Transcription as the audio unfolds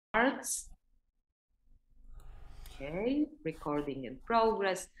starts. Okay, recording in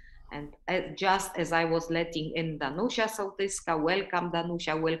progress. And just as I was letting in Danusha Sotyska, welcome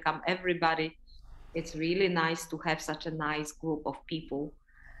Danusha, welcome everybody. It's really nice to have such a nice group of people.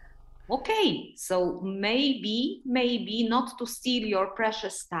 Okay, so maybe not to steal your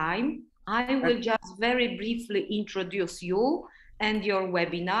precious time, I will just very briefly introduce you and your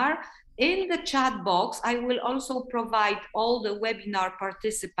webinar. In the chat box, I will also provide all the webinar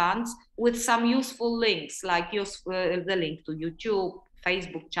participants with some useful links, like the link to YouTube,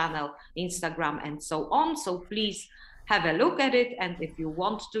 Facebook channel, Instagram, and so on. So please have a look at it. And if you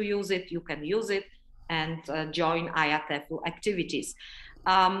want to use it, you can use it and join IATEFL activities.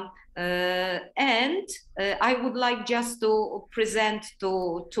 I would like just to present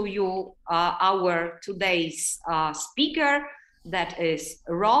to you our today's speaker, that is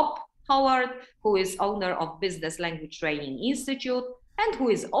Rob Howard, who is owner of Business Language Training Institute, and who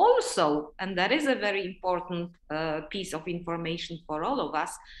is also, and that is a very important piece of information for all of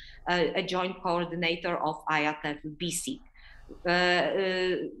us, a joint coordinator of IATEFL BESIG.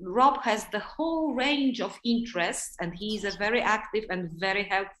 Rob has the whole range of interests, and he is a very active and very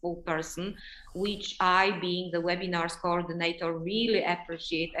helpful person, which I, being the webinars coordinator, really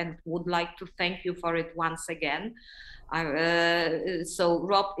appreciate and would like to thank you for it once again. So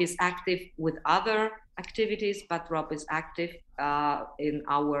Rob is active with other activities, but Rob is active in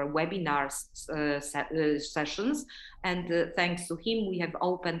our webinars sessions, and thanks to him, we have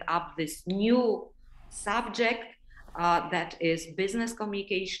opened up this new subject that is business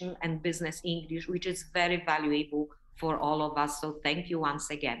communication and business English, which is very valuable for all of us. So thank you once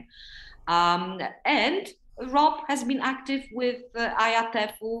again. And Rob has been active with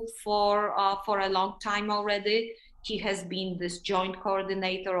IATEFL for a long time already. He has been this joint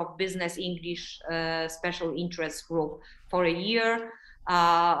coordinator of Business English Special Interest Group for a year.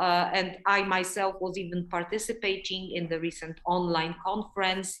 And I myself was even participating in the recent online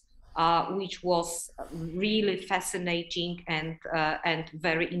conference, which was really fascinating and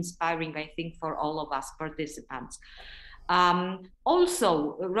very inspiring, I think, for all of us participants.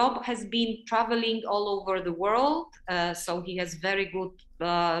 Also, Rob has been traveling all over the world, so he has very good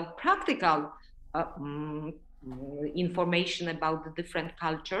practical information about the different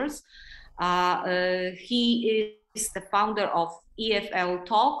cultures. He is the founder of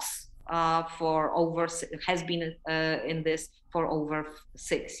EFLtalks, has been in this for over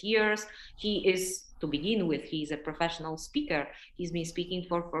 6 years. He is, to begin with, he's a professional speaker. He's been speaking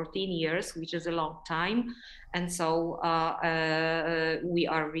for 14 years, which is a long time. And so we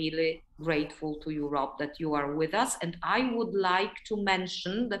are really grateful to you, Rob, that you are with us. And I would like to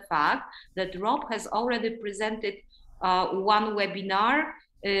mention the fact that Rob has already presented one webinar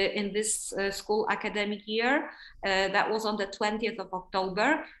in this school academic year. That was on the 20th of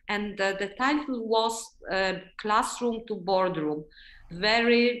October, and the title was Classroom to Boardroom.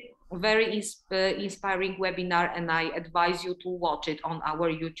 Very inspiring webinar, and I advise you to watch it on our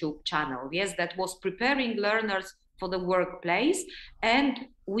YouTube channel. Yes, that was preparing learners for the workplace. And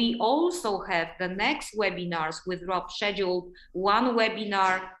we also have the next webinars with Rob scheduled, one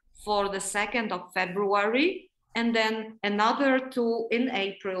webinar for the 2nd of February, and then another 2 in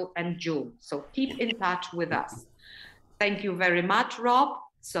April and June. So keep in touch with us. Thank you very much, Rob.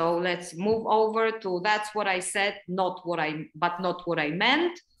 So let's move over to That's What I Said, but not what I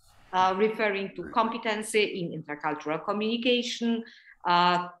meant, referring to competency in intercultural communication,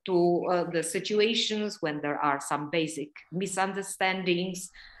 to the situations when there are some basic misunderstandings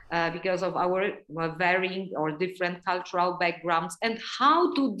because of our varying or different cultural backgrounds, and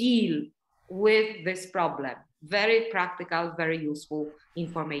how to deal with this problem. Very practical, very useful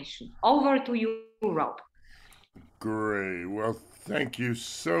information. Over to you, Rob. Great. Well, thank you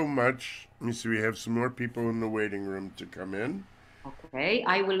so much. Let me see, we have some more people in the waiting room to come in. Okay,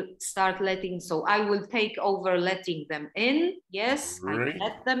 I will start I will take over letting them in. Yes, Great. I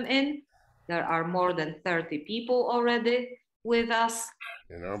let them in. There are more than 30 people already with us.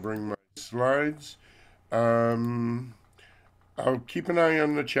 And I'll bring my slides. I'll keep an eye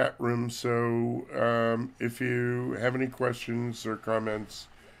on the chat room, so if you have any questions or comments,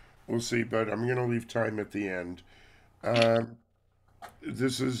 we'll see, but I'm going to leave time at the end.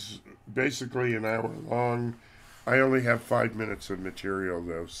 This is basically an hour long. I only have 5 minutes of material,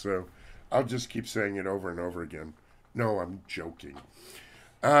 though, so I'll just keep saying it over and over again. No, I'm joking.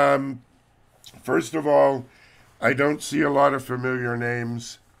 First of all, I don't see a lot of familiar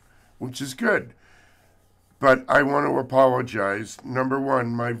names, which is good. But I want to apologize. Number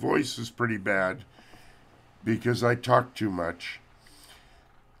one, my voice is pretty bad because I talk too much.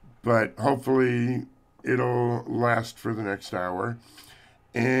 But hopefully it'll last for the next hour.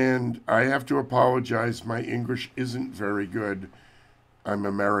 And I have to apologize, my English isn't very good. I'm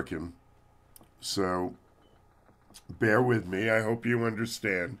American, so bear with me. I hope you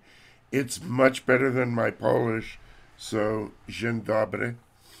understand. It's much better than my Polish, so dzień dobry,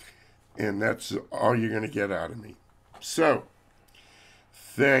 and that's all you're going to get out of me. So,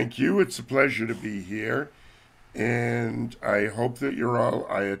 thank you. It's a pleasure to be here, and I hope that you're all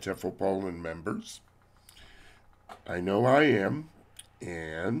IATEFL Poland members. I know I am,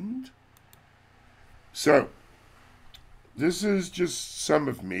 and so this is just some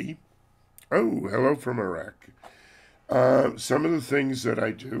of me. Oh, hello from Iraq. Some of the things that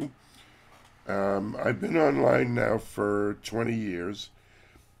I do. I've been online now for 20 years,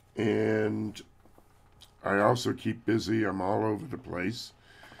 and I also keep busy. I'm all over the place.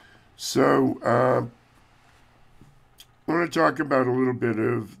 So I want to talk about a little bit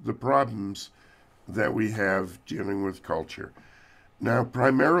of the problems that we have dealing with culture. Now,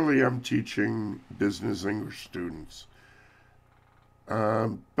 primarily I'm teaching business English students,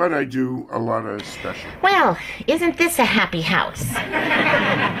 but I do a lot of special. Well, isn't this a happy house?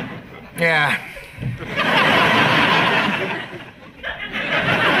 Yeah.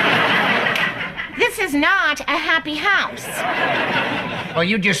 This is not a happy house. Well,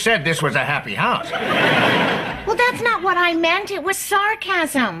 you just said this was a happy house. Well, that's not what I meant. It was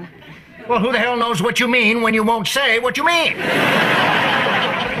sarcasm. Well, who the hell knows what you mean when you won't say what you mean?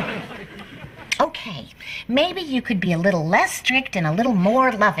 Okay, maybe you could be a little less strict and a little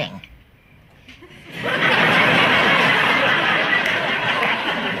more loving.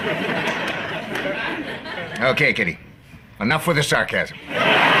 Okay, Kitty. Enough with the sarcasm.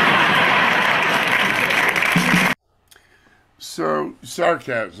 So,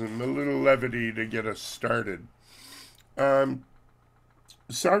 sarcasm, a little levity to get us started.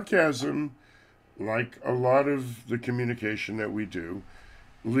 Sarcasm, like a lot of the communication that we do,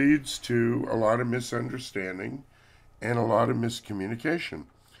 leads to a lot of misunderstanding and a lot of miscommunication.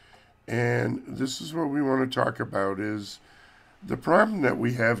 And this is what we want to talk about, is the problem that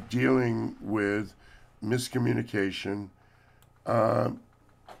we have dealing with miscommunication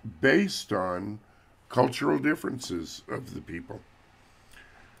based on cultural differences of the people.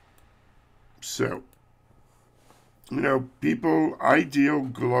 So, people, I deal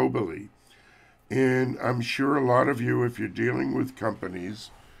globally, and I'm sure a lot of you, if you're dealing with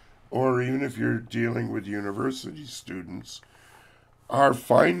companies, or even if you're dealing with university students, are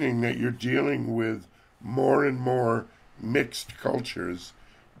finding that you're dealing with more and more mixed cultures,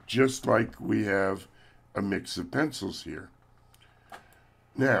 just like we have a mix of pencils here.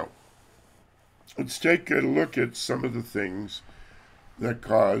 Now, let's take a look at some of the things that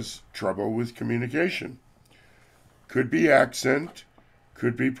cause trouble with communication. Could be accent,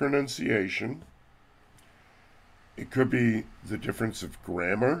 could be pronunciation, it could be the difference of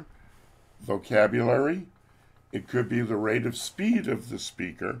grammar, vocabulary, it could be the rate of speed of the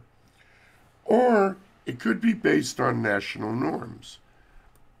speaker, or it could be based on national norms.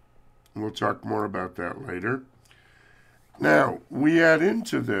 We'll talk more about that later. Now, we add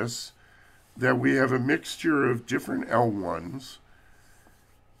into this that we have a mixture of different L1s.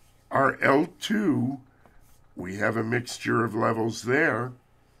 Our L2, we have a mixture of levels there.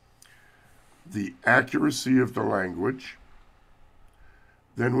 The accuracy of the language.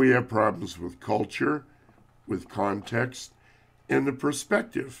 Then we have problems with culture, with context, and the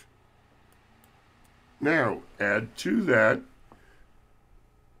perspective. Now, add to that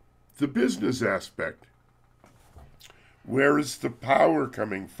the business aspect. Where is the power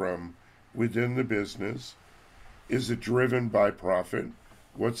coming from within the business? Is it driven by profit?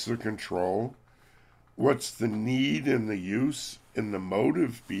 What's the control? What's the need and the use and the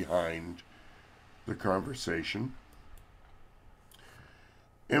motive behind the conversation?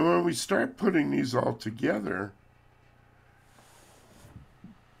 And when we start putting these all together,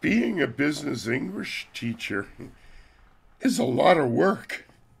 being a business English teacher is a lot of work,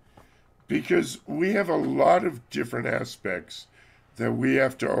 because we have a lot of different aspects that we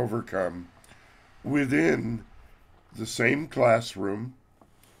have to overcome within the same classroom,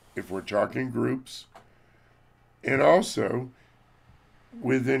 if we're talking groups, and also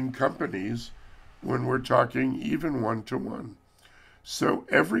within companies when we're talking even one-to-one. So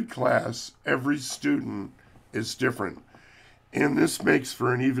every class, every student is different. And this makes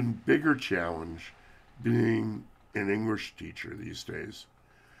for an even bigger challenge being an English teacher these days.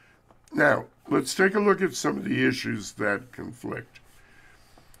 Now, let's take a look at some of the issues that conflict.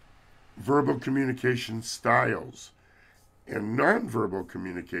 Verbal communication styles and nonverbal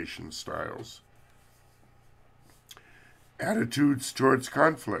communication styles. Attitudes towards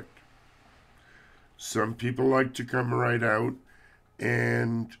conflict. Some people like to come right out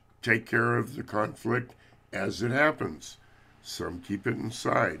and take care of the conflict as it happens. Some keep it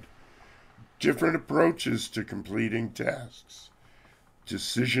inside. Different approaches to completing tasks,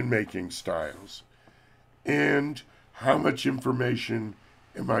 decision-making styles, and how much information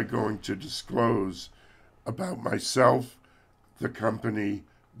am I going to disclose about myself, the company,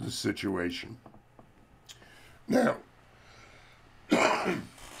 the situation. Now,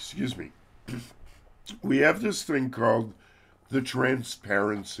 excuse me, we have this thing called the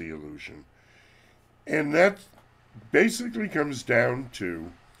transparency illusion. And that basically comes down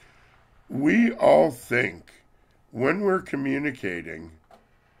to, we all think when we're communicating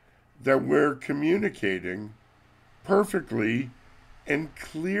that we're communicating perfectly and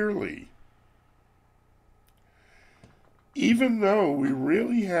clearly, even though we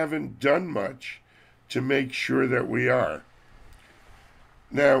really haven't done much to make sure that we are.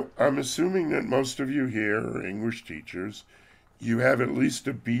 Now, I'm assuming that most of you here are English teachers. You have at least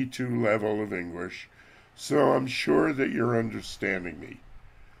a B2 level of English, so I'm sure that you're understanding me.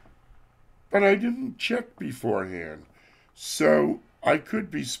 But I didn't check beforehand, so I could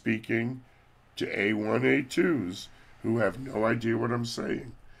be speaking to A1, A2s who have no idea what I'm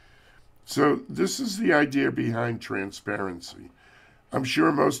saying. So this is the idea behind transparency. I'm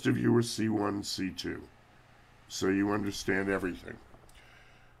sure most of you are C1, C2, so you understand everything.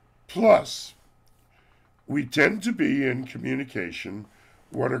 Plus, we tend to be in communication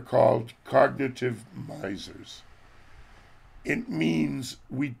what are called cognitive misers. It means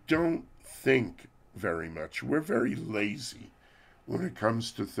we don't think very much. We're very lazy when it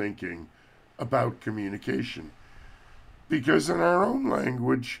comes to thinking about communication. Because in our own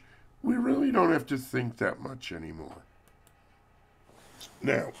language, we really don't have to think that much anymore.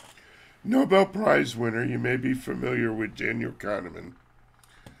 Now, Nobel Prize winner, you may be familiar with Daniel Kahneman,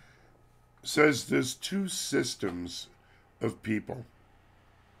 says there's two systems of people.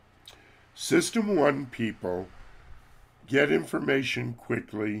 System 1 people get information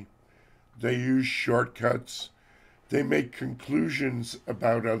quickly, they use shortcuts, they make conclusions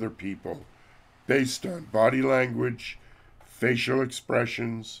about other people based on body language, facial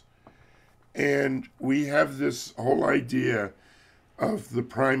expressions, and we have this whole idea of the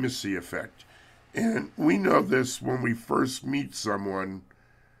primacy effect. And we know this when we first meet someone,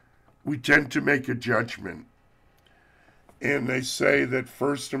 we tend to make a judgment. And they say that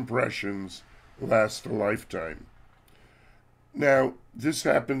first impressions last a lifetime. Now, this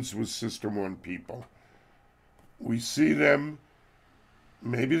happens with System 1 people. We see them,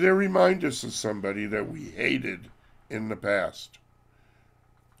 maybe they remind us of somebody that we hated in the past,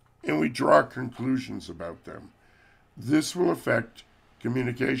 and we draw conclusions about them. This will affect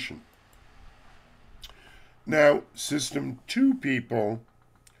communication. Now, System 2 people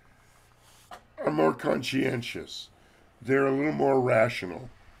are more conscientious. They're a little more rational,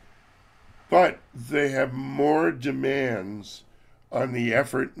 but they have more demands on the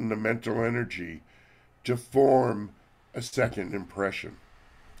effort and the mental energy to form a second impression.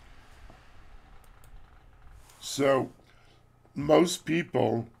 So most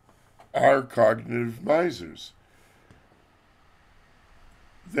people are cognitive misers.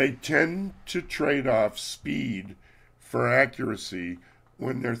 They tend to trade off speed for accuracy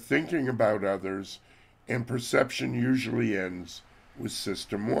when they're thinking about others, and perception usually ends with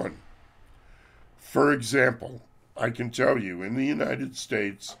System 1. For example, I can tell you, in the United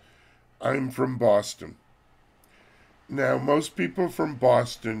States, I'm from Boston. Now, most people from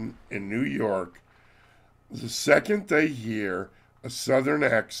Boston and New York, the second they hear a Southern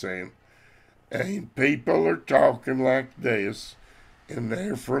accent, and people are talking like this, and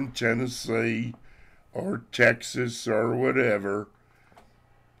they're from Tennessee or Texas or whatever,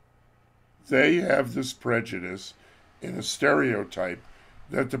 they have this prejudice and a stereotype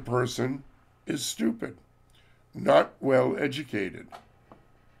that the person is stupid, not well educated,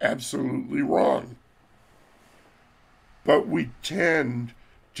 absolutely wrong. But we tend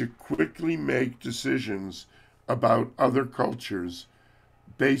to quickly make decisions about other cultures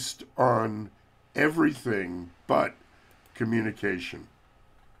based on everything but communication.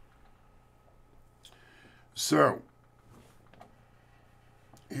 So,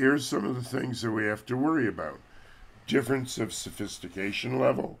 here's some of the things that we have to worry about. Difference of sophistication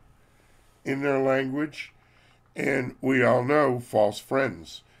level in their language, and we all know false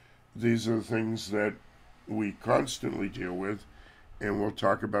friends. These are the things that we constantly deal with, and we'll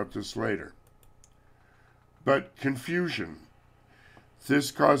talk about this later. But confusion.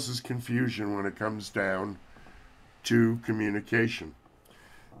 This causes confusion when it comes down to communication.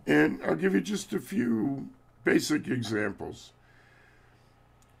 And I'll give you just a few basic examples.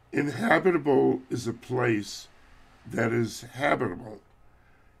 Inhabitable is a place that is habitable.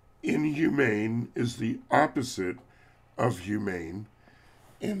 Inhumane is the opposite of humane.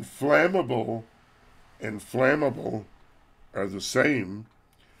 Inflammable and flammable are the same.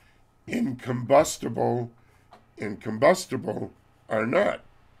 Incombustible and combustible are not.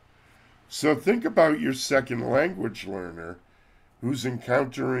 So think about your second language learner who's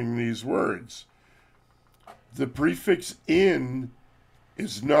encountering these words. The prefix in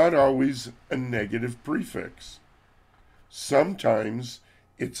is not always a negative prefix. Sometimes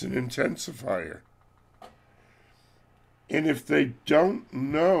it's an intensifier. And if they don't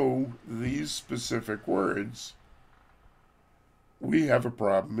know these specific words, we have a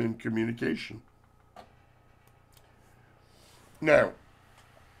problem in communication. Now,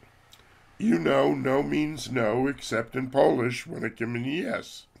 you know, no means no, except in Polish when it can mean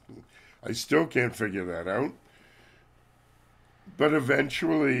yes. I still can't figure that out. But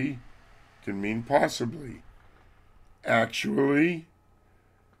eventually can mean possibly. Actually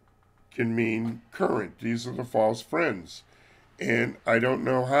can mean current. These are the false friends. And I don't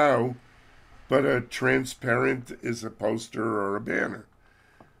know how, but a transparent is a poster or a banner.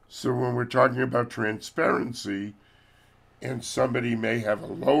 So when we're talking about transparency, and somebody may have a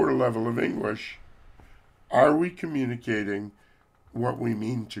lower level of English, are we communicating what we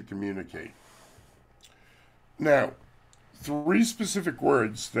mean to communicate? Now, 3 specific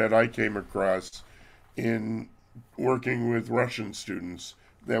words that I came across in working with Russian students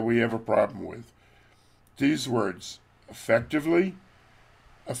that we have a problem with. These words: effectively,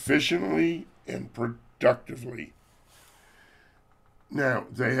 efficiently, and productively. Now,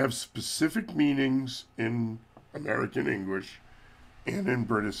 they have specific meanings in American English and in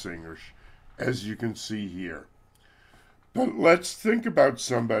British English, as you can see here. But let's think about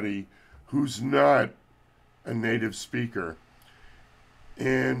somebody who's not a native speaker.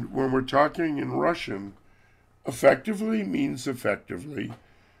 And when we're talking in Russian, effectively means effectively,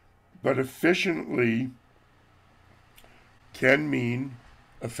 but efficiently can mean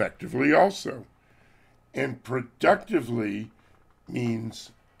effectively also. And productively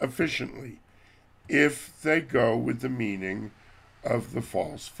means efficiently, if they go with the meaning of the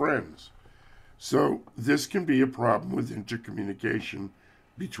false friends. So this can be a problem with intercommunication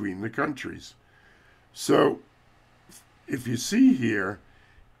between the countries. So if you see here,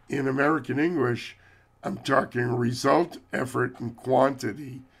 in American English, I'm talking result, effort, and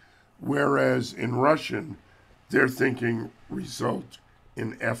quantity, whereas in Russian, they're thinking result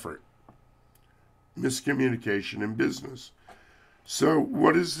and effort. Miscommunication in business. So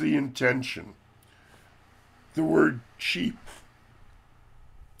what is the intention? The word cheap.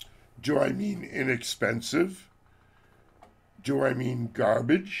 Do I mean inexpensive? Do I mean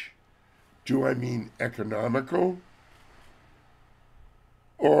garbage? Do I mean economical?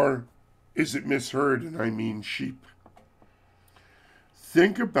 Or is it misheard and I mean sheep?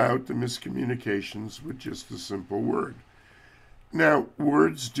 Think about the miscommunications with just a simple word. Now,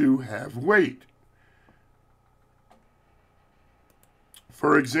 words do have weight.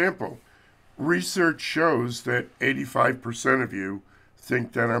 For example, research shows that 85% of you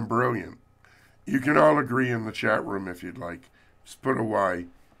think that I'm brilliant. You can all agree in the chat room if you'd like. Just put a Y.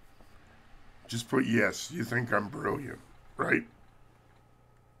 Just put yes, you think I'm brilliant, right?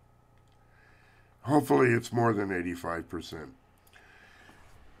 Hopefully it's more than 85%.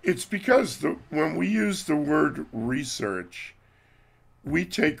 It's because when we use the word research, we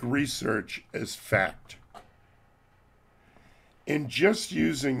take research as fact. And just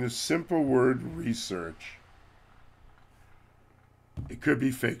using the simple word research, it could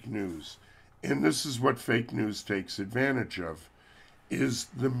be fake news. And this is what fake news takes advantage of, is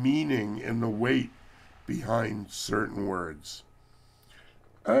the meaning and the weight behind certain words.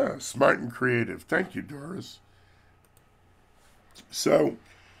 Smart and creative. Thank you, Doris. So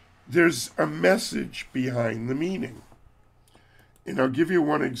there's a message behind the meaning. And I'll give you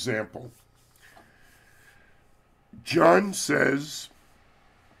one example. John says,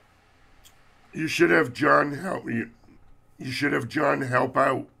 you should have John help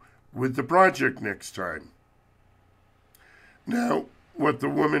out with the project next time. Now, what the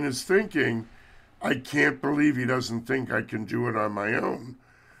woman is thinking, I can't believe he doesn't think I can do it on my own,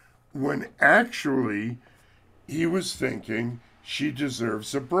 when actually he was thinking she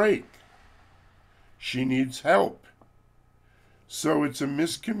deserves a break. She needs help. So it's a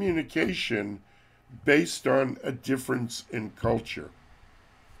miscommunication based on a difference in culture.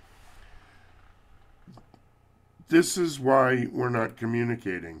 This is why we're not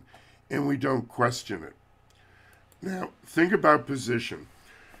communicating, and we don't question it. Now, think about position.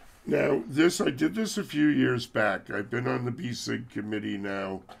 Now, I did this a few years back. I've been on the BESIG committee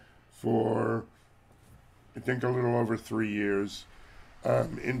now for I think a little over 3 years,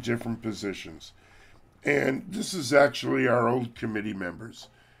 in different positions. And this is actually our old committee members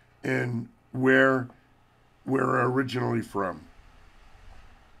and where we're originally from.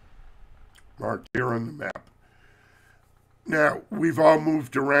 Marked here on the map. Now, we've all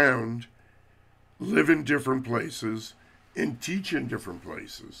moved around, live in different places, and teach in different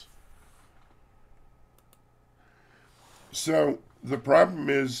places. So the problem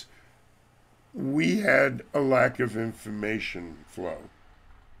is we had a lack of information flow,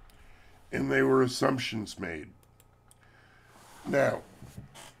 and there were assumptions made. Now,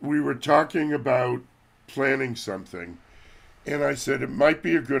 we were talking about planning something, and I said it might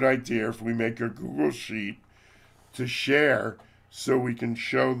be a good idea if we make a Google Sheet to share so we can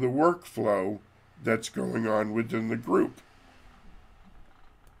show the workflow that's going on within the group.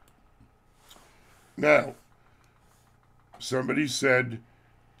 Now, somebody said,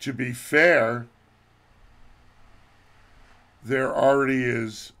 to be fair, there already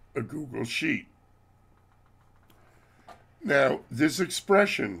is a Google Sheet. Now, this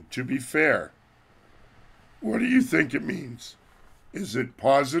expression, to be fair, what do you think it means? Is it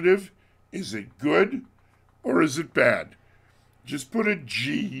positive? Is it good? Or is it bad? Just put a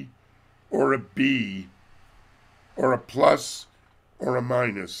G or a B or a plus or a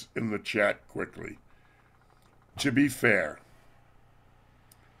minus in the chat quickly. To be fair.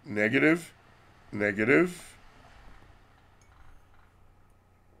 Negative, negative.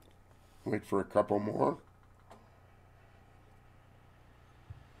 Wait for a couple more.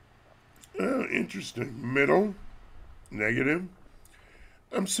 Interesting. Middle, negative.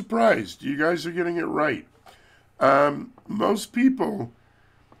 I'm surprised. You guys are getting it right. Most people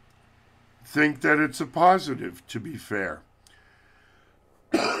think that it's a positive, to be fair.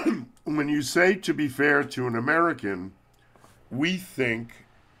 When you say to be fair to an American, we think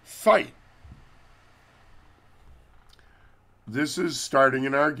fight. This is starting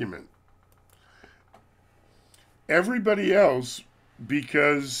an argument. Everybody else,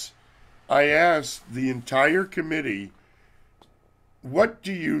 because I asked the entire committee, what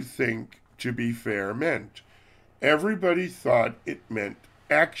do you think to be fair meant? Everybody thought it meant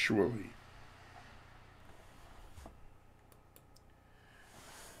actually.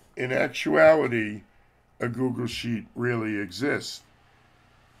 In actuality, a Google Sheet really exists.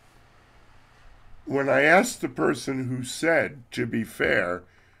 When I asked the person who said, to be fair,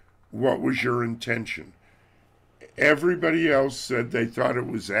 what was your intention? Everybody else said they thought it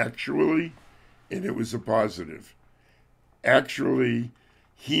was actually, and it was a positive. Actually,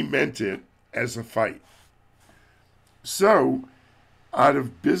 he meant it as a fight. So, out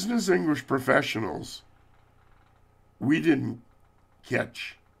of business English professionals, we didn't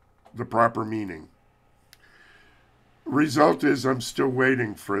catch the proper meaning. Result is I'm still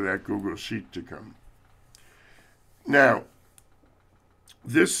waiting for that Google Sheet to come. Now,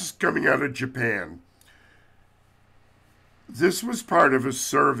 this is coming out of Japan. This was part of a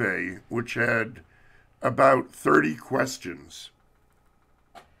survey which had about 30 questions.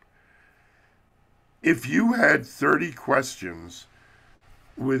 If you had 30 questions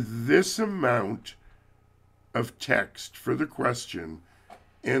with this amount of text for the question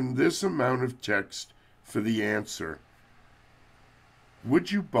and this amount of text for the answer,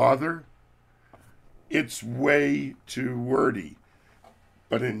 would you bother? It's way too wordy.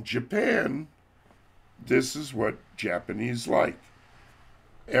 But in Japan, this is what Japanese like.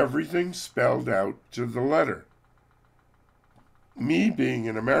 Everything spelled out to the letter. Me being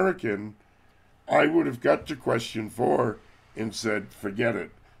an American, I would have got to question 4 and said, forget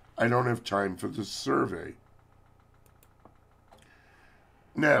it. I don't have time for this survey.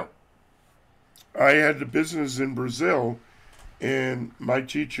 Now, I had a business in Brazil, and my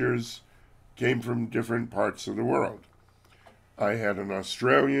teachers came from different parts of the world. I had an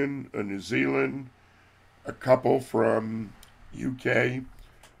Australian, a New Zealand, a couple from UK,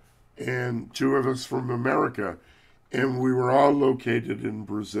 and 2 of us from America, and we were all located in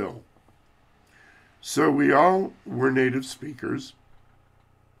Brazil. So we all were native speakers,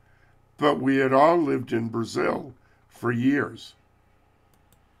 but we had all lived in Brazil for years.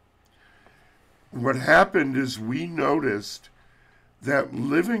 What happened is we noticed that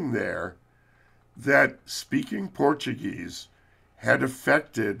living there, that speaking Portuguese had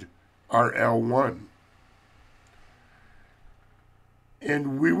affected our L1.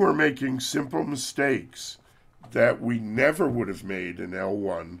 And we were making simple mistakes that we never would have made in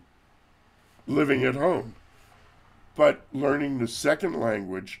L1 living at home. But learning the second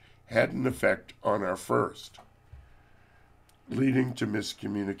language had an effect on our first, leading to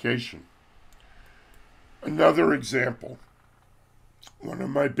miscommunication. Another example, one of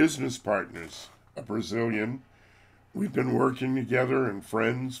my business partners, a Brazilian. We've been working together and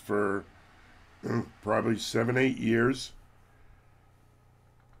friends for probably 7, 8 years.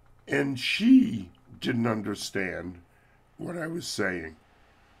 And she didn't understand what I was saying.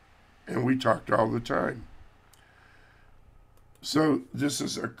 And we talked all the time. So this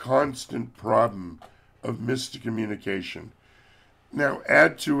is a constant problem of miscommunication. Now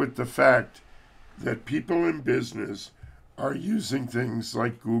add to it the fact that people in business are using things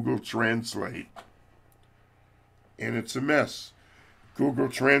like Google Translate. And it's a mess. Google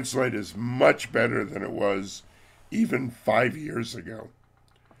Translate is much better than it was even 5 years ago.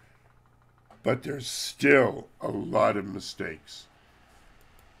 But there's still a lot of mistakes.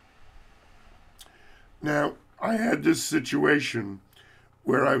 Now, I had this situation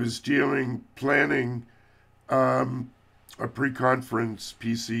where I was planning a pre-conference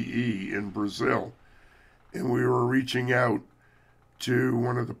PCE in Brazil, and we were reaching out to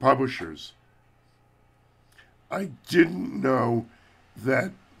one of the publishers. I didn't know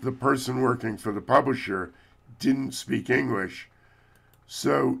that the person working for the publisher didn't speak English,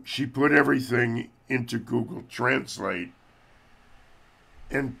 so she put everything into Google Translate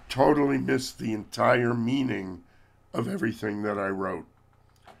and totally missed the entire meaning of everything that I wrote.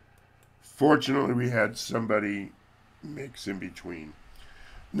 Fortunately, we had somebody mix in between.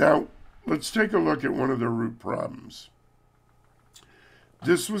 Now, let's take a look at one of the root problems.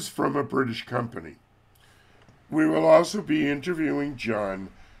 This was from a British company. We will also be interviewing John.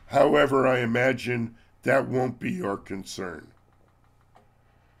 However, I imagine that won't be your concern.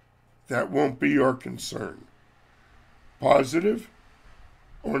 That won't be your concern. Positive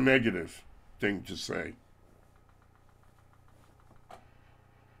or negative thing to say?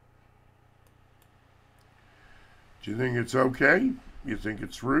 Do you think it's okay? You think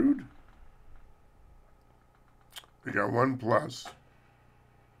it's rude? We got 1 plus.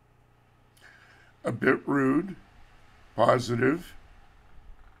 A bit rude. Positive.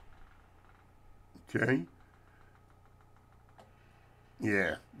 Okay.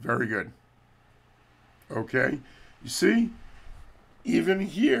 Yeah, very good. Okay. You see, even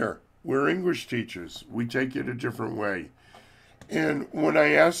here, we're English teachers. We take it a different way. And when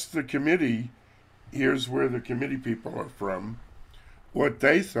I asked the committee, here's where the committee people are from, what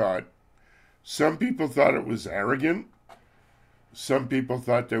they thought, some people thought it was arrogant. Some people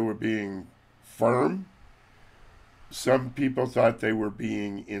thought they were being firm. Some people thought they were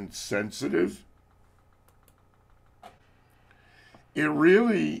being insensitive. It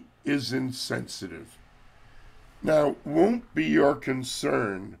really is insensitive. Now, won't be your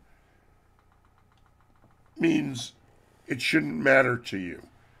concern means it shouldn't matter to you.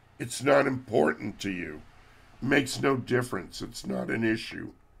 It's not important to you. It makes no difference. It's not an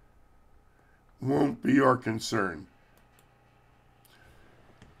issue. Won't be your concern.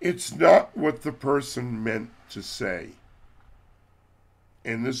 It's not what the person meant to say.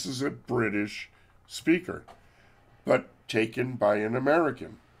 And this is a British speaker, but taken by an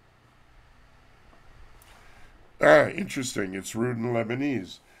American. Interesting. It's rude in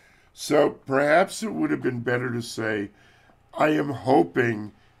Lebanese. So perhaps it would have been better to say, I am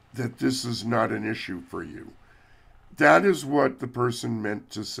hoping that this is not an issue for you. That is what the person meant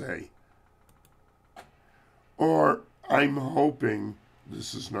to say. Or, I'm hoping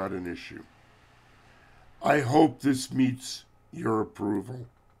this is not an issue. I hope this meets your approval.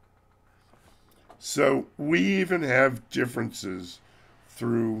 So we even have differences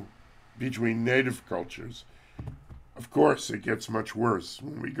between native cultures. Of course, it gets much worse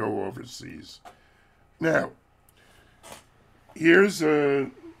when we go overseas. Now, here's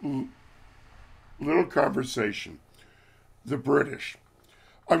a little conversation. The British.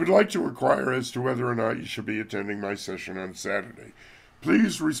 I would like to inquire as to whether or not you should be attending my session on Saturday.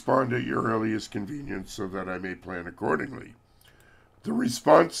 Please respond at your earliest convenience so that I may plan accordingly. The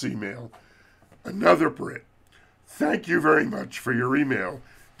response email. Another Brit. Thank you very much for your email.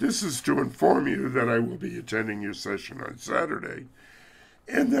 This is to inform you that I will be attending your session on Saturday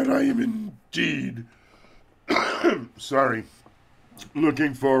and that I am indeed,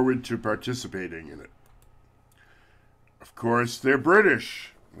 looking forward to participating in it. Of course, they're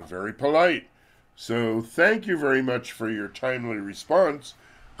British. They're very polite. So thank you very much for your timely response.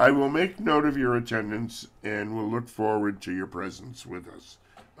 I will make note of your attendance and will look forward to your presence with us.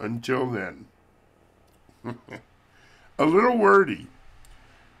 Until then. A little wordy.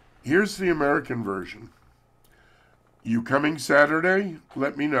 Here's the American version. You coming Saturday?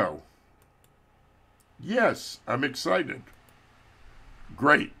 Let me know. Yes, I'm excited.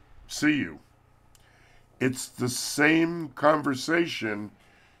 Great. See you. It's the same conversation.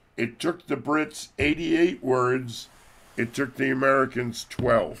 It took the Brits 88 words. It took the Americans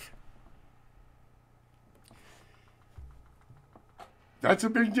 12. That's a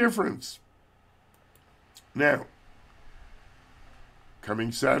big difference. Now,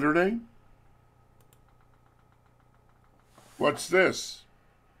 coming Saturday, what's this?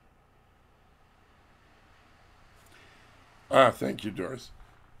 Thank you, Doris.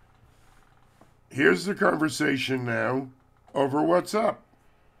 Here's the conversation now over what's up.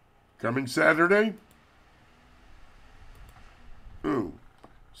 Coming Saturday? Ooh,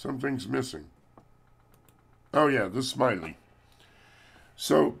 something's missing. Oh yeah, the smiley.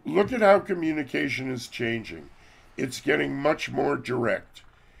 So look at how communication is changing. It's getting much more direct.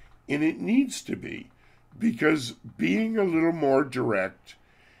 And it needs to be, because being a little more direct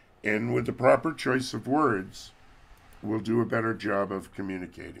and with the proper choice of words will do a better job of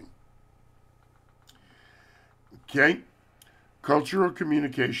communicating. Okay, cultural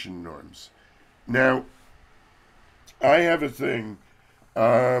communication norms. Now, I have a thing.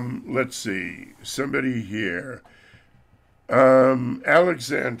 Let's see, somebody here.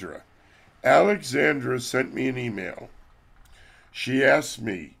 Alexandra. Alexandra sent me an email. She asked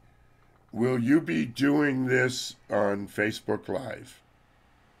me, will you be doing this on Facebook Live?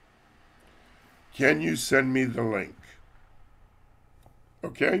 Can you send me the link?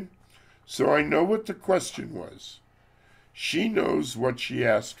 Okay? So I know what the question was. She knows what she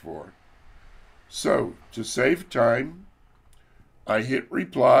asked for. So, to save time, I hit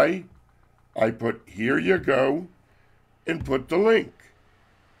reply, I put here you go, and put the link.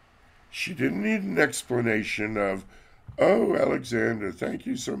 She didn't need an explanation of, oh, Alexander, thank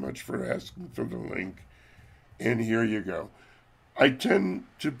you so much for asking for the link, and here you go. I tend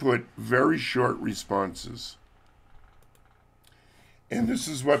to put very short responses. And this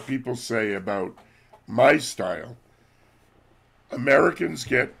is what people say about my style. Americans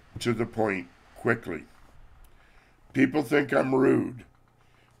get to the point quickly. People think I'm rude.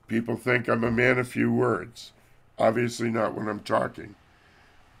 People think I'm a man of few words. Obviously not when I'm talking.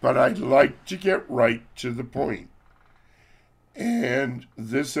 But I like to get right to the point. And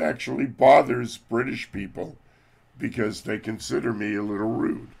this actually bothers British people because they consider me a little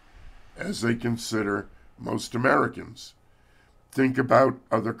rude, as they consider most Americans. Think about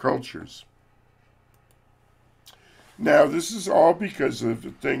other cultures. Now, this is all because of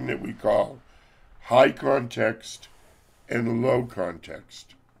the thing that we call high context and low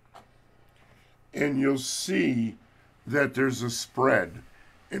context. And you'll see that there's a spread,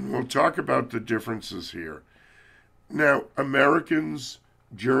 and we'll talk about the differences here. Now, Americans,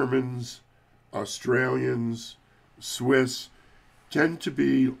 Germans, Australians, Swiss tend to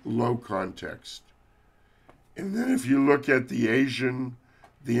be low context. And then if you look at the Asian,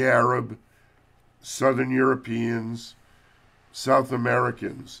 the Arab, Southern Europeans, South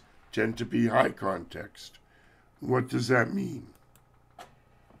Americans tend to be high context. What does that mean?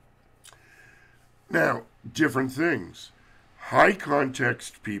 Now, different things. High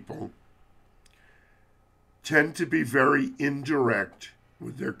context people tend to be very indirect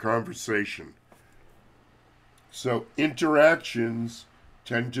with their conversation. So interactions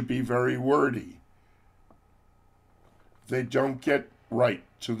tend to be very wordy. They don't get right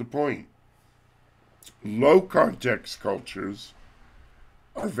to the point. Low context cultures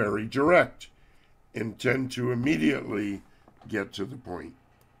are very direct and tend to immediately get to the point.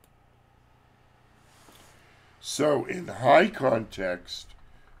 So in high context,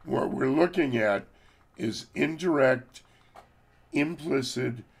 what we're looking at is indirect,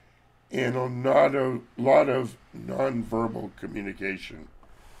 implicit, and a lot of nonverbal communication,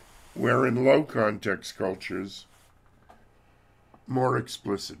 where in low context cultures, more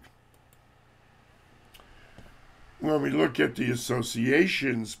explicit. When we look at the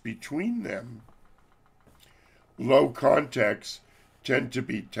associations between them, low context tend to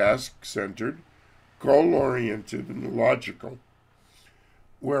be task-centered, goal-oriented, and logical,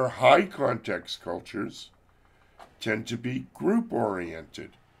 where high context cultures tend to be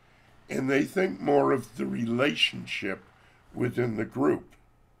group-oriented, and they think more of the relationship within the group.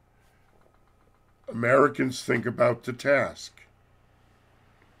 Americans think about the task.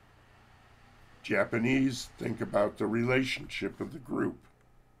 Japanese think about the relationship of the group.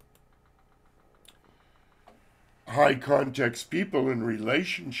 High context people in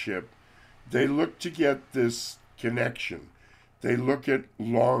relationship, they look to get this connection. They look at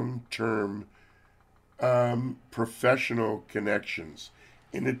long-term professional connections,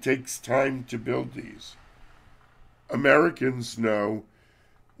 and it takes time to build these. Americans know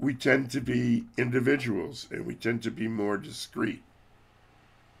we tend to be individuals, and we tend to be more discreet.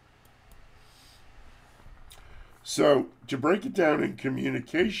 So, to break it down in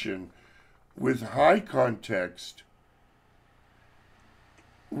communication, with high context,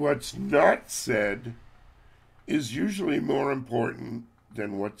 what's not said is usually more important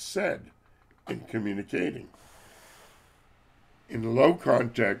than what's said in communicating. In low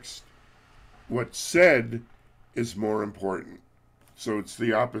context, what's said is more important. So it's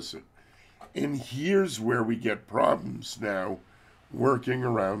the opposite. And here's where we get problems now working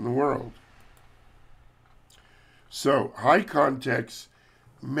around the world. So, high context,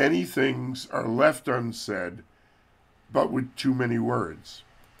 many things are left unsaid, but with too many words.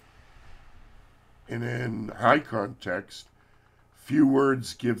 And in high context, few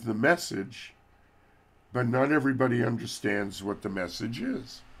words give the message, but not everybody understands what the message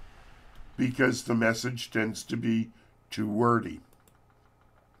is, because the message tends to be too wordy.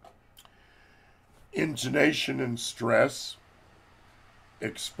 Intonation and stress,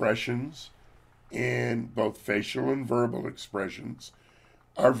 expressions, and both facial and verbal expressions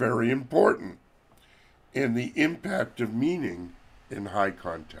are very important in the impact of meaning in high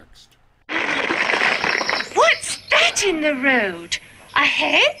context. What's that in the road? A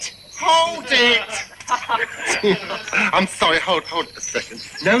head? Hold it! I'm sorry, hold it a second.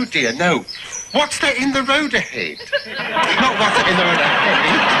 No, dear, no. What's that in the road ahead? Not what's that in the road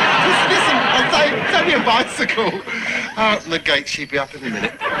ahead. Listen, it's only a bicycle. Out the gate, she'll be up in a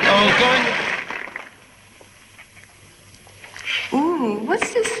minute. Oh, going. Ooh,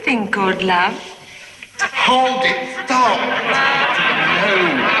 what's this thing called love? Hold it, stop.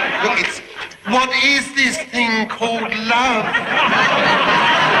 No, look, it's... What is this thing called love?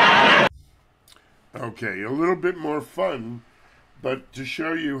 Okay, a little bit more fun, but to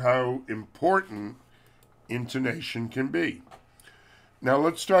show you how important intonation can be. Now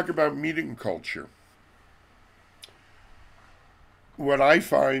let's talk about meeting culture. What I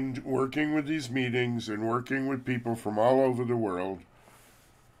find working with these meetings and working with people from all over the world,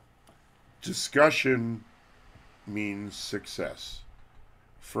 discussion means success.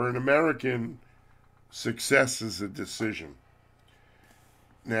 For an American, success is a decision.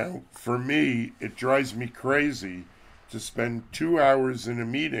 Now, for me, it drives me crazy to spend 2 hours in a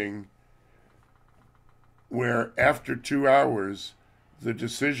meeting where after 2 hours, the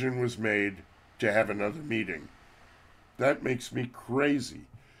decision was made to have another meeting. That makes me crazy.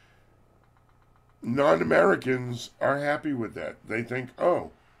 Non-Americans are happy with that. They think,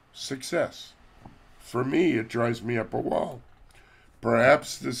 oh, success. For me, it drives me up a wall.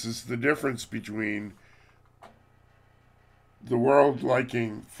 Perhaps this is the difference between the world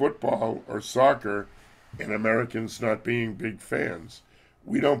liking football or soccer and Americans not being big fans.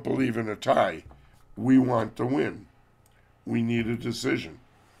 We don't believe in a tie. We want to win. We need a decision.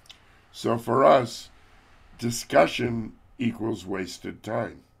 So for us, discussion equals wasted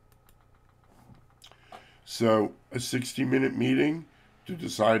time. So a 60-minute meeting to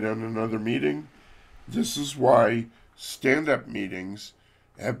decide on another meeting, this is why stand-up meetings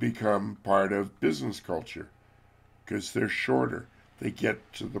have become part of business culture, because they're shorter. They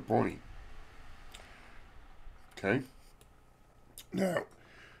get to the point. Okay? Now,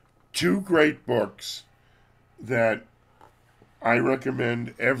 2 great books that I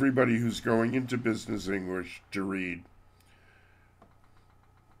recommend everybody who's going into business English to read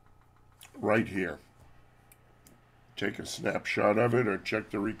right here. Take a snapshot of it or check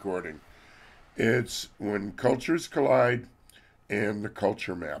the recording. It's When Cultures Collide and The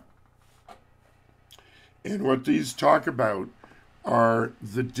Culture Map. And what these talk about are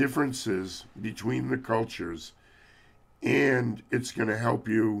the differences between the cultures, and it's going to help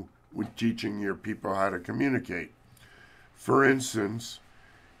you with teaching your people how to communicate. For instance,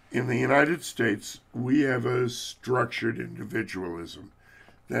 in the United States, we have a structured individualism.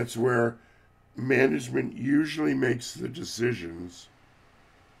 That's where management usually makes the decisions,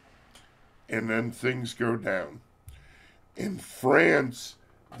 and then things go down. In France,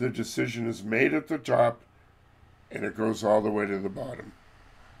 the decision is made at the top, and it goes all the way to the bottom.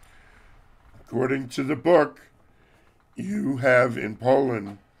 According to the book, you have in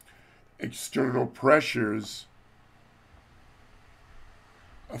Poland external pressures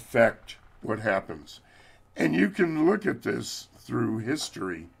affect what happens. And you can look at this through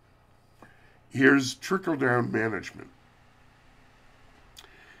history. Here's trickle-down management.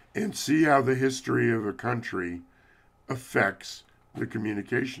 And see how the history of a country affects the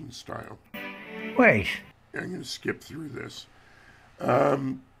communication style. Wait. I'm going to skip through this.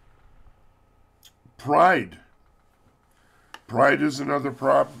 Pride. Pride is another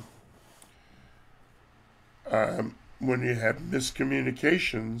problem. When you have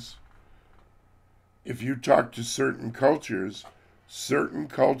miscommunications, if you talk to certain cultures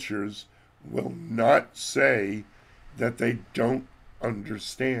will not say that they don't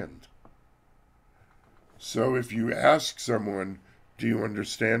understand. So if you ask someone, do you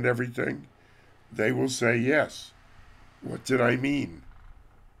understand everything? They will say yes. What did I mean?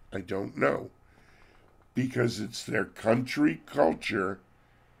 I don't know. Because it's their country culture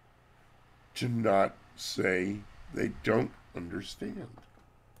to not say they don't understand.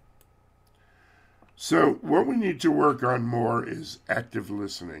 So what we need to work on more is active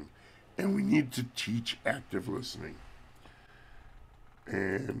listening. And we need to teach active listening.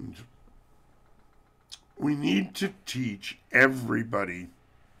 And we need to teach everybody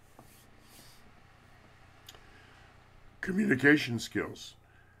communication skills.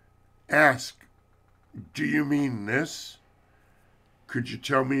 Ask, do you mean this? Could you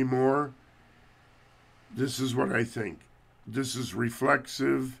tell me more? This is what I think. This is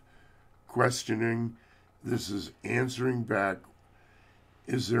reflexive questioning. This is answering back.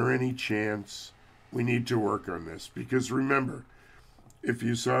 Is there any chance? We need to work on this. Because remember, if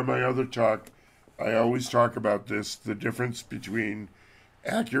you saw my other talk, I always talk about this, the difference between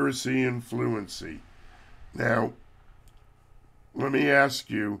accuracy and fluency. Now, let me ask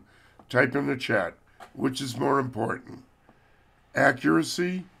you, type in the chat, which is more important,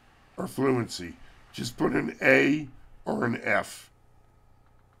 accuracy or fluency? Just put an A or an F.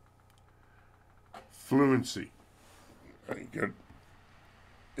 Fluency.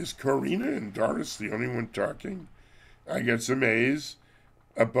 Is Karina and Doris the only one talking? I get some A's,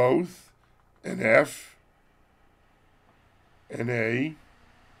 a both, an F, an A.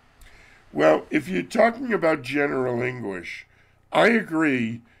 Well, if you're talking about general English, I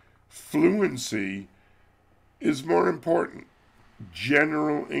agree fluency is more important.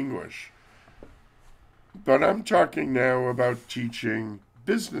 General English. But I'm talking now about teaching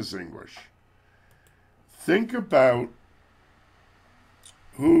business English. Think about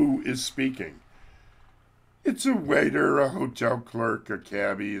who is speaking. It's a waiter, a hotel clerk, a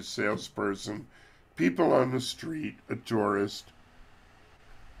cabbie, a salesperson, people on the street, a tourist.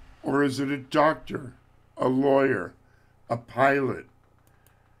 Or is it a doctor, a lawyer, a pilot?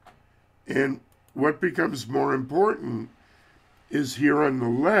 And what becomes more important is here on the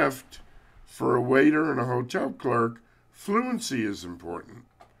left, for a waiter and a hotel clerk, fluency is important.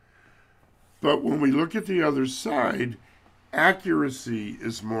 But when we look at the other side, accuracy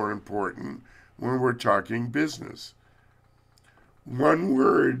is more important when we're talking business. One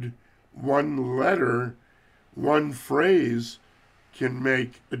word, one letter, one phrase can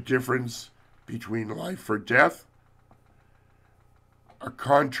make a difference between life or death, a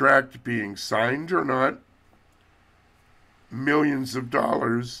contract being signed or not, millions of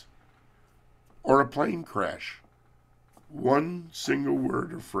dollars, or a plane crash. One single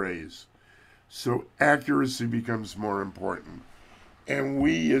word or phrase. So accuracy becomes more important. And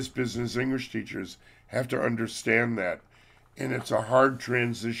we as business English teachers have to understand that. And it's a hard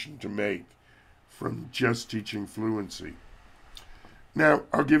transition to make from just teaching fluency. Now,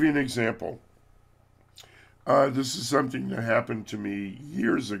 I'll give you an example. This is something that happened to me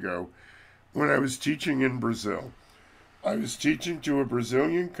years ago when I was teaching in Brazil. I was teaching to a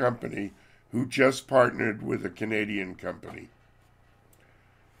Brazilian company who just partnered with a Canadian company.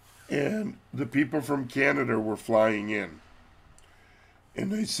 And the people from Canada were flying in.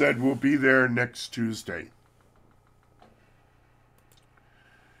 And they said, we'll be there next Tuesday.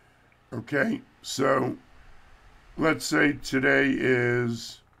 Okay, so let's say today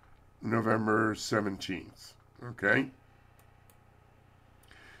is November 17th, okay?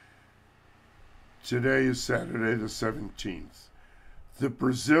 Today is Saturday the 17th. The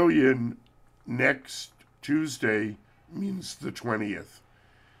Brazilian next Tuesday means the 20th.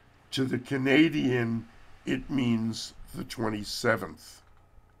 To the Canadian, it means the 27th.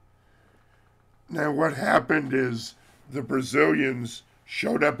 Now, what happened is the Brazilians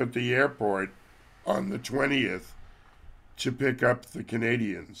showed up at the airport on the 20th to pick up the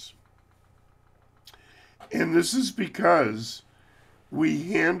Canadians. And this is because we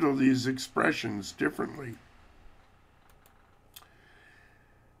handle these expressions differently.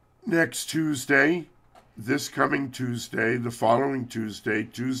 Next Tuesday, this coming Tuesday, the following Tuesday,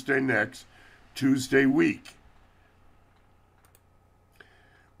 Tuesday next, Tuesday week.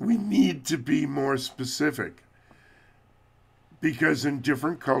 We need to be more specific because in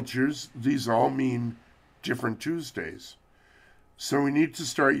different cultures, these all mean different Tuesdays. So we need to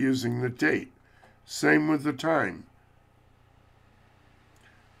start using the date. Same with the time.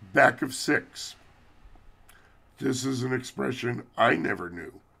 Back of 6. This is an expression I never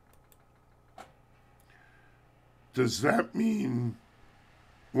knew. Does that mean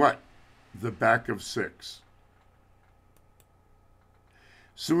what? The back of 6.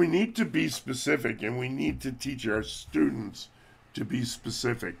 So we need to be specific, and we need to teach our students to be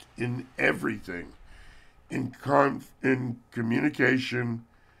specific in everything, in communication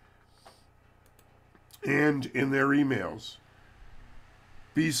and in their emails.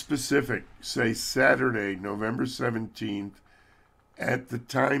 Be specific. Say Saturday, November 17th at the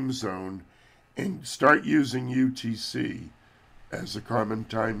time zone, and start using UTC as a common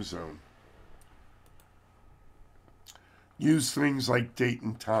time zone. Use things like date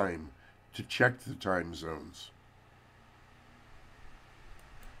and time to check the time zones.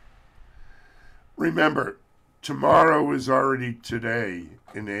 Remember, tomorrow is already today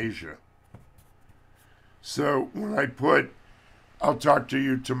in Asia. So when I put, I'll talk to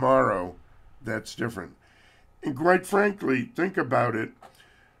you tomorrow, that's different. And quite frankly, think about it.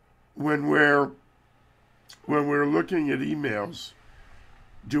 When we're looking at emails,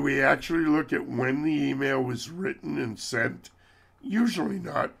 do we actually look at when the email was written and sent? Usually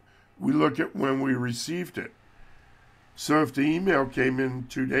not. We look at when we received it. So if the email came in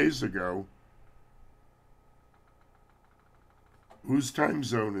 2 days ago, whose time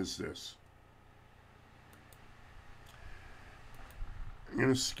zone is this? I'm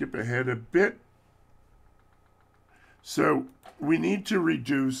going to skip ahead a bit. So we need to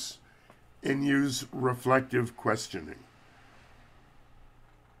reduce and use reflective questioning.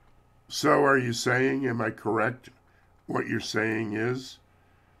 So are you saying, am I correct? What you're saying is,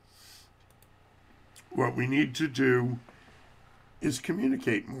 what we need to do is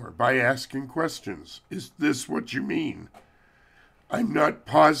communicate more by asking questions. Is this what you mean? I'm not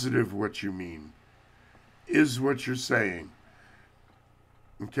positive what you mean. Is what you're saying.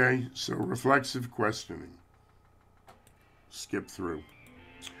 Okay, so reflexive questioning. Skip through.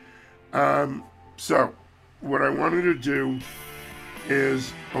 So what I wanted to do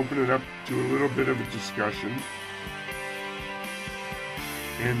is open it up to a little bit of a discussion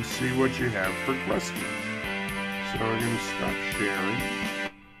and see what you have for questions. So I'm going to stop sharing.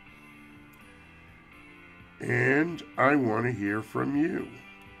 And I want to hear from you.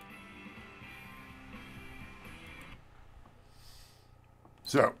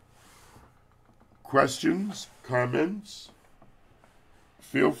 So, questions, comments,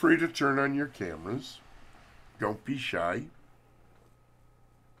 feel free to turn on your cameras. Don't be shy.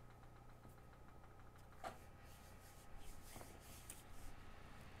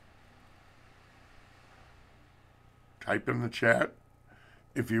 Type in the chat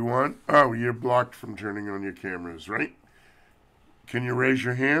if you want. Oh, you're blocked from turning on your cameras, right? Can you raise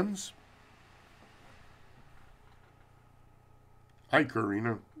your hands? Hi,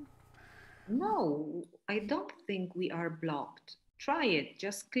 Karina. No, I don't think we are blocked. Try it.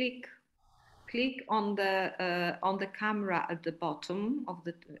 Just click on the camera at the bottom of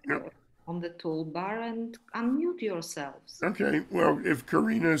the Yep. on the toolbar and unmute yourselves. Okay, well, if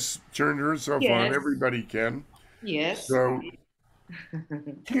Karina's turned herself on, Yes. everybody can. Yes. So,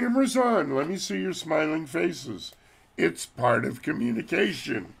 camera's on. Let me see your smiling faces. It's part of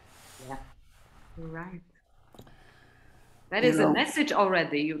communication. Yeah, you're right. That is a message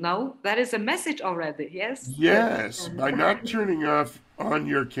already, That is a message already, yes? Yes, by not turning on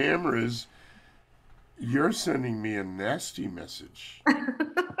your cameras, you're sending me a nasty message.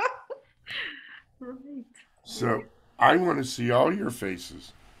 Right. So I want to see all your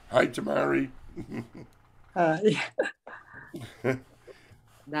faces. Hi, Tamari.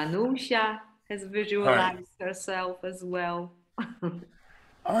 Danusha has visualized herself as well.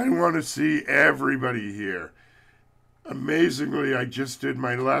 I want to see everybody here. Amazingly, I just did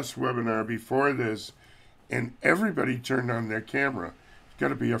my last webinar before this, and everybody turned on their camera. It's got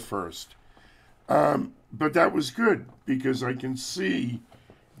to be a first. But that was good because I can see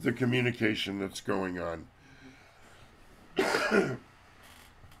the communication that's going on.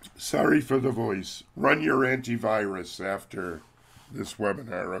 Sorry for the voice. Run your antivirus after this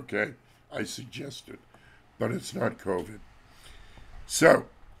webinar, okay? I suggest it, but it's not COVID. So,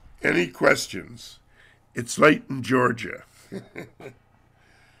 any questions? It's late in Georgia.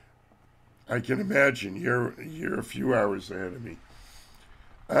 I can imagine you're a few hours ahead of me.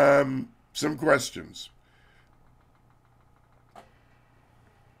 Some questions.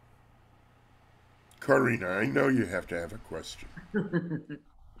 Karina, I know you have to have a question.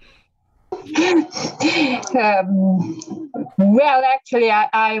 Well, actually,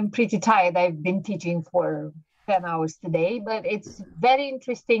 I'm pretty tired. I've been teaching for 10 hours today, but it's very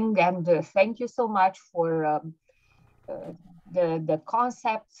interesting. And thank you so much for the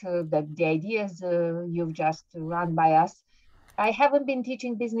concepts, the ideas you've just run by us. I haven't been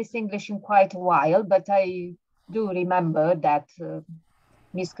teaching business English in quite a while, but I do remember that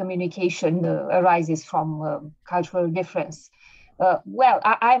miscommunication arises from cultural difference. Well,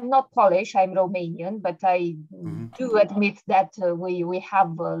 I'm not Polish, I'm Romanian, but I do admit that we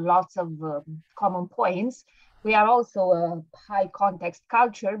have lots of common points. We are also a high context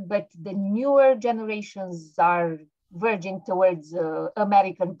culture, but the newer generations are verging towards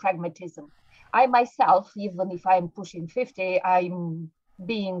American pragmatism. I myself, even if I'm pushing 50, I'm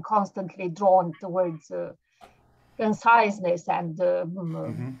being constantly drawn towards conciseness and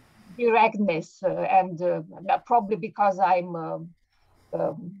directness, and probably because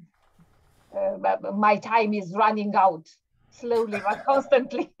my time is running out slowly but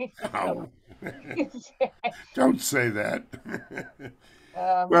constantly. So, Don't say that.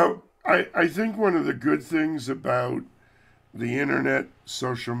 Well, I think one of the good things about the internet,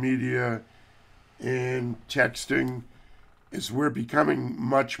 social media, and texting is we're becoming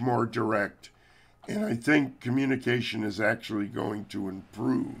much more direct. And I think communication is actually going to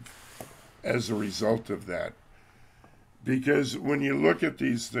improve as a result of that. Because when you look at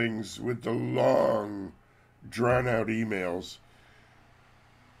these things with the long, drawn out emails,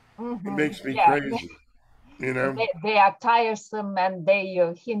 it makes me crazy. You know? They are tiresome and they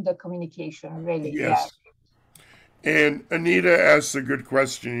hinder communication, really. Yes. And Anita asks a good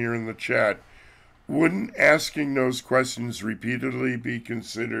question here in the chat. Wouldn't asking those questions repeatedly be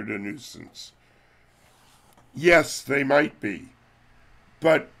considered a nuisance? Yes, they might be.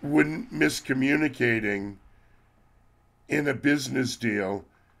 But wouldn't miscommunicating in a business deal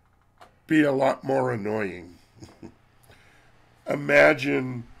be a lot more annoying?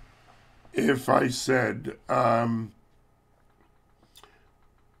 Imagine if I said, I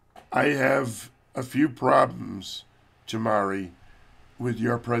have a few problems, Tamari, with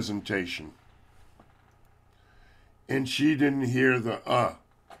your presentation. And she didn't hear the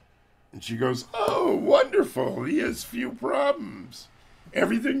And she goes, oh, wonderful, he has few problems.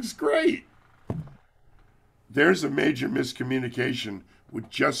 Everything's great. There's a major miscommunication with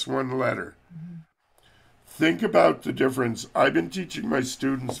just one letter. Think about the difference. I've been teaching my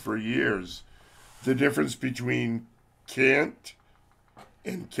students for years the difference between can't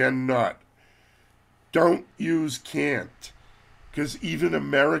and cannot. Don't use can't, because even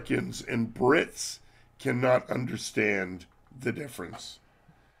Americans and Brits cannot understand the difference.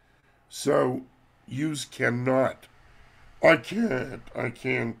 So use cannot. I can't, I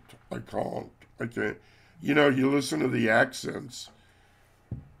can't, I can't, I can't. You know, you listen to the accents,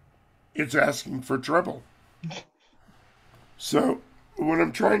 it's asking for trouble. So what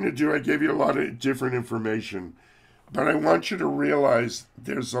I'm trying to do, I gave you a lot of different information, but I want you to realize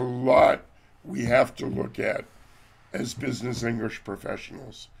there's a lot we have to look at as business English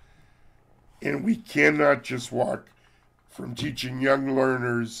professionals. And we cannot just walk from teaching young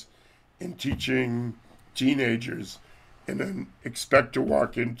learners and teaching teenagers and then expect to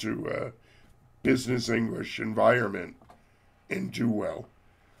walk into a business English environment and do well.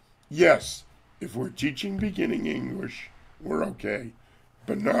 Yes, if we're teaching beginning English, we're okay,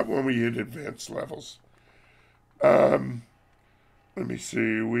 but not when we hit advanced levels. Let me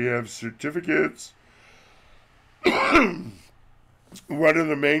see, we have certificates. What are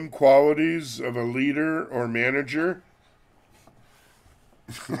the main qualities of a leader or manager?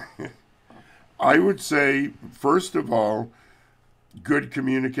 I would say, first of all, good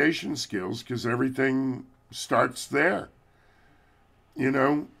communication skills, because everything starts there. You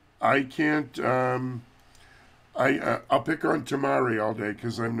know, I can't, I'll pick on Tamari all day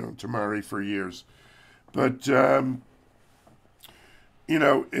because I've known Tamari for years. But, you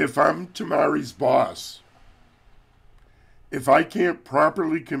know, if I'm Tamari's boss, if I can't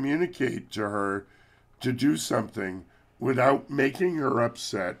properly communicate to her to do something without making her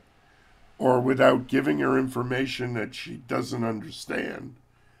upset or without giving her information that she doesn't understand,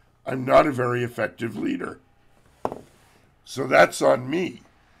 I'm not a very effective leader. So that's on me.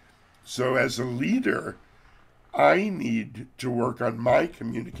 So as a leader, I need to work on my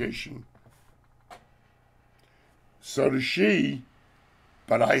communication. So does she,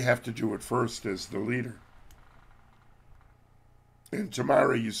 but I have to do it first as the leader. And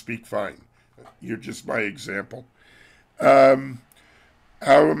Tamara, you speak fine. You're just my example. How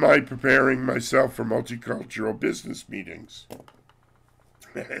am I preparing myself for multicultural business meetings?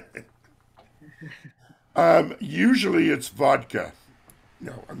 Usually it's vodka.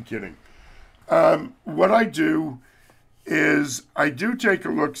 No, I'm kidding. What I do is I do take a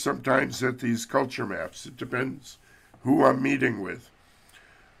look sometimes at these culture maps. It depends who I'm meeting with.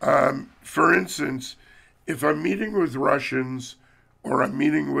 For instance, if I'm meeting with Russians or I'm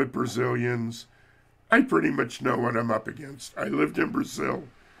meeting with Brazilians, I pretty much know what I'm up against. I lived in Brazil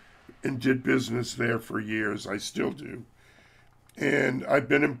and did business there for years. I still do. And I've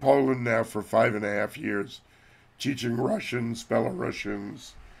been in Poland now for 5.5 years, teaching Russians,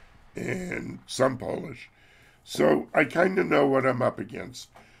 Belarusians, and some Polish. So I kind of know what I'm up against.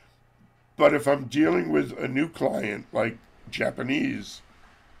 But if I'm dealing with a new client, like Japanese,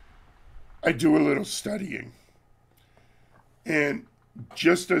 I do a little studying. And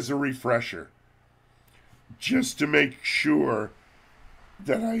just as a refresher, just to make sure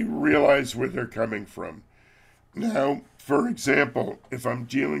that I realize where they're coming from. Now, for example, if I'm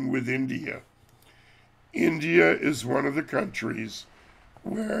dealing with India, India is one of the countries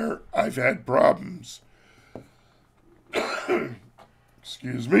where I've had problems.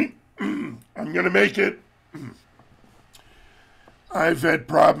 Excuse me. I'm going to make it. I've had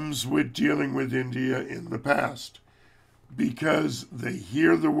problems with dealing with India in the past because they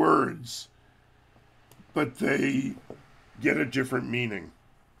hear the words, but they get a different meaning.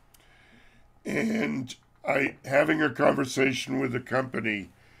 And having a conversation with a company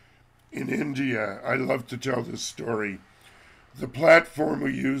in India, I love to tell this story. The platform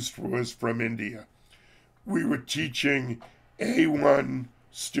we used was from India. We were teaching A1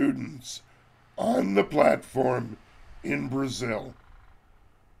 students on the platform in Brazil.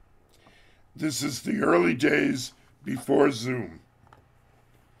 This is the early days before Zoom.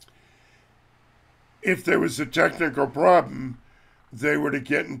 If there was a technical problem, they were to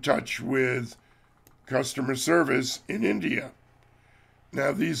get in touch with customer service in India.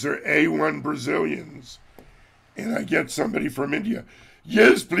 Now, these are A1 Brazilians, and I get somebody from India.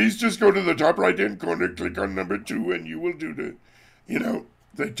 Yes, please just go to the top right-hand corner, click on number 2, and you will do the,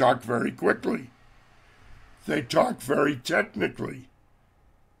 they talk very quickly. They talk very technically.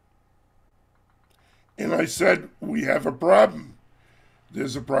 And I said, we have a problem.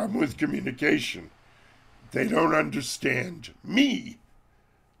 There's a problem with communication. They don't understand me.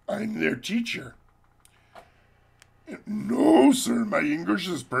 I'm their teacher. No, sir, my English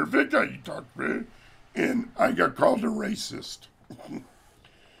is perfect. I talk very... And I got called a racist.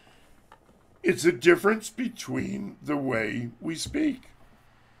 It's a difference between the way we speak.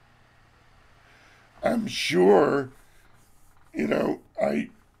 I'm sure, I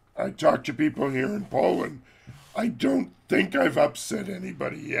talk to people here in Poland. I don't think I've upset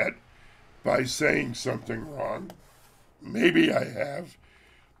anybody yet by saying something wrong. Maybe I have.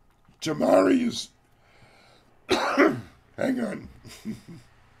 Tamari is... Hang on.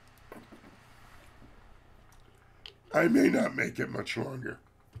 I may not make it much longer.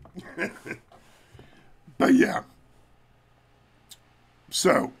 But yeah.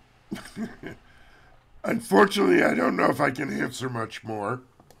 So, unfortunately, I don't know if I can answer much more.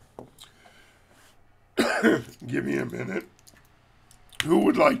 Give me a minute. Who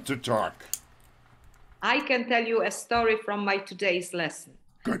would like to talk? I can tell you a story from my today's lesson.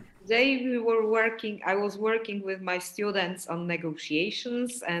 Good. Today I was working with my students on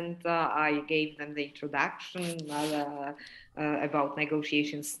negotiations, and I gave them the introduction about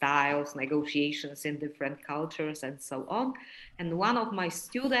negotiation styles, negotiations in different cultures, and so on. And one of my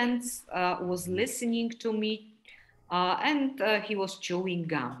students was listening to me, and he was chewing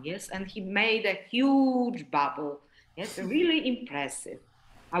gum, yes, and he made a huge bubble, yes, really impressive.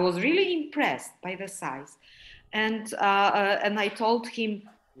 I was really impressed by the size. And I told him,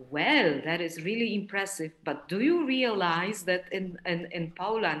 well, that is really impressive, but do you realize that in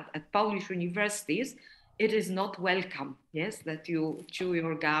Poland, at Polish universities, it is not welcome, yes, that you chew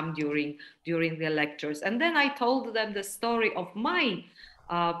your gum during the lectures. And then I told them the story of my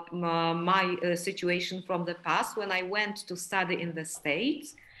situation from the past when I went to study in the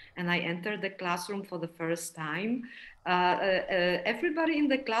States and I entered the classroom for the first time. Everybody in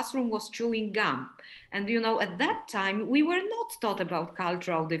the classroom was chewing gum. And, at that time, we were not taught about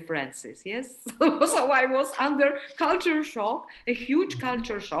cultural differences, yes? So I was under culture shock, a huge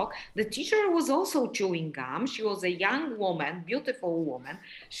culture shock. The teacher was also chewing gum. She was a young woman, beautiful woman.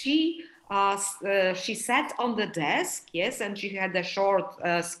 She sat on the desk, yes, and she had a short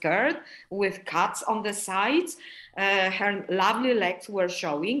skirt with cuts on the sides. Her lovely legs were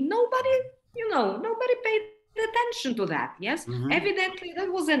showing. Nobody paid attention to that, yes. Mm-hmm. Evidently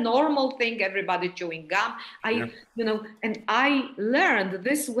that was a normal thing, everybody chewing gum. And I learned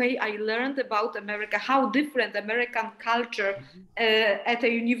this way. I learned about America, how different American culture at a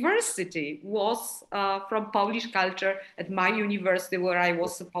university was from Polish culture at my university, where I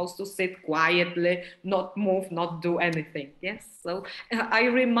was supposed to sit quietly, not move, not do anything, yes. So I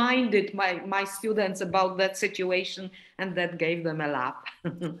reminded my students about that situation, and that gave them a laugh.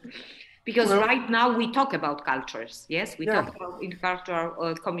 Because right now we talk about cultures, yes? We talk about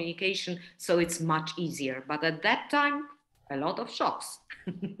intercultural communication, so it's much easier. But at that time, a lot of shocks.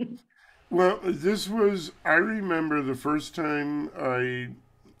 Well, I remember the first time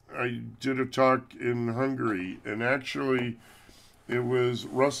I did a talk in Hungary, and actually it was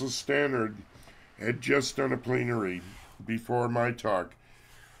Russell Stannard had just done a plenary before my talk,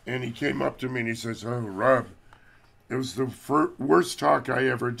 and he came up to me and he says, "Oh, Rob, it was the worst talk I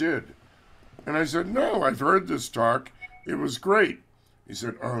ever did." And I said, "No, I've heard this talk It was great. He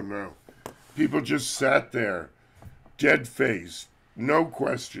said, oh no. People just sat there, dead faced, no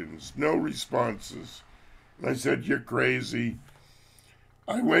questions, no responses. And I said, you're crazy.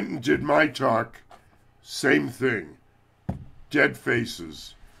 I went and did my talk, same thing. Dead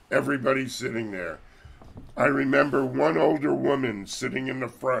faces, everybody sitting there. I remember one older woman sitting in the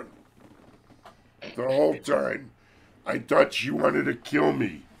front the whole time. I thought she wanted to kill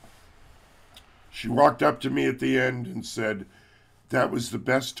me. She walked up to me at the end and said, that was the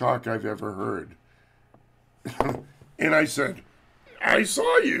best talk I've ever heard. And I said, I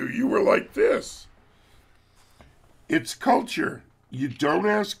saw you. You were like this. It's culture. You don't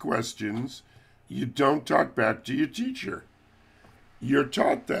ask questions. You don't talk back to your teacher. You're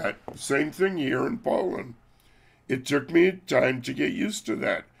taught that. Same thing here in Poland. It took me time to get used to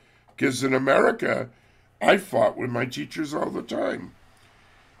that. Because in America, I fought with my teachers all the time.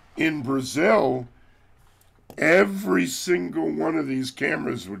 In Brazil, every single one of these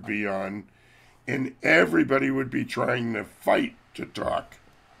cameras would be on, and everybody would be trying to fight to talk.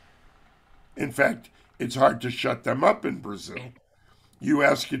 In fact, it's hard to shut them up in Brazil. You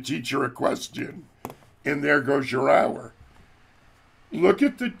ask a teacher a question, and there goes your hour. Look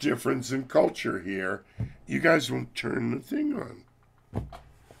at the difference in culture here. You guys won't turn the thing on.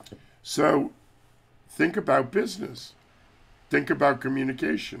 So think about business. Think about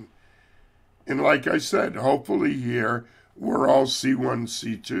communication. And like I said, hopefully here we're all C1,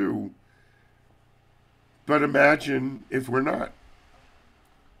 C2. But imagine if we're not.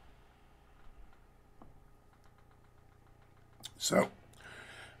 So,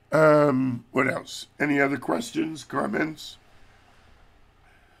 what else? Any other questions, comments?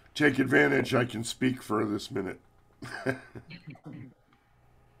 Take advantage. I can speak for this minute.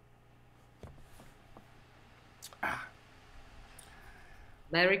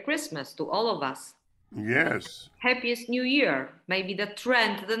 Merry Christmas to all of us. Yes. Happiest New Year. Maybe the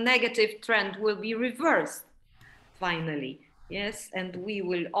trend, the negative trend will be reversed finally. Yes, and we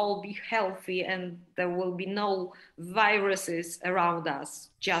will all be healthy and there will be no viruses around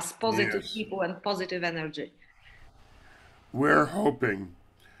us, just positive people and positive energy. We're hoping.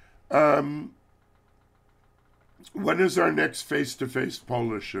 When is our next face-to-face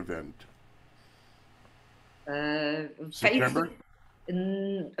Polish event? September?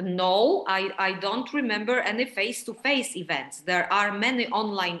 No, I don't remember any face-to-face events. There are many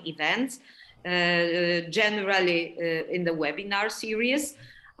online events, generally in the webinar series.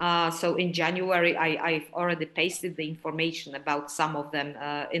 So in January, I've already pasted the information about some of them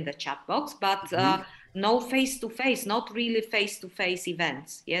in the chat box, but no face-to-face, not really face-to-face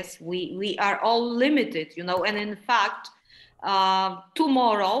events. Yes, we are all limited, you know, and in fact,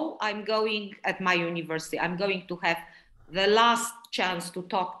 tomorrow I'm going at my university, I'm going to have the last chance to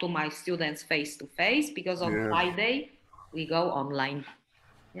talk to my students face-to-face because on Friday we go online.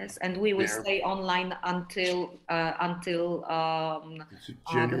 Yes, and we will stay online until January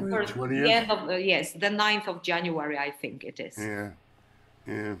 20th? Yes, the 9th of January, I think it is. Yeah,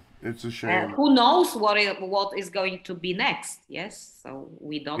 it's a shame. Who knows what is going to be next? Yes, so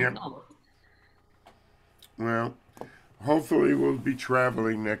we don't know. Well, hopefully we'll be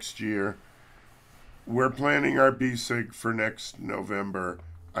traveling next year. We're planning our BESIG for next November.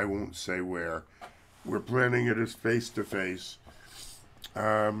 I won't say where. We're planning it as face-to-face.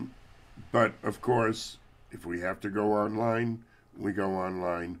 But, of course, if we have to go online, we go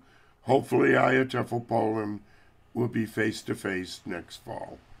online. Hopefully IATEFL Poland will be face-to-face next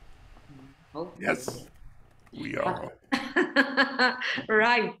fall. Hopefully. Yes, we are.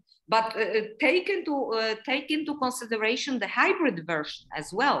 Right. But take into consideration the hybrid version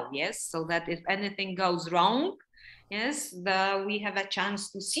as well, yes, so that if anything goes wrong, yes, we have a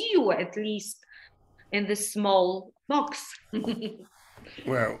chance to see you at least in this small box.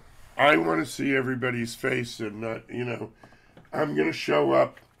 Well, I want to see everybody's face and not, you know, I'm going to show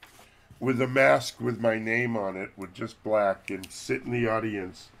up with a mask with my name on it, with just black, and sit in the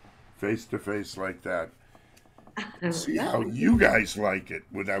audience face to face like that. See how you guys like it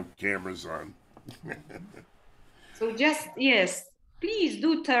without cameras on. So just, yes, please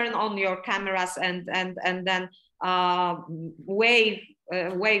do turn on your cameras and then wave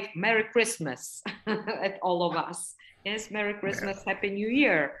Merry Christmas at all of us. Yes, Merry Christmas, Happy New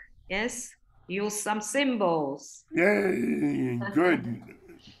Year. Yes, use some symbols. Yay, good.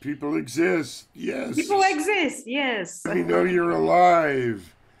 People exist, yes. People exist, yes. I know you're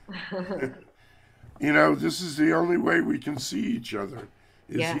alive. You know, this is the only way we can see each other,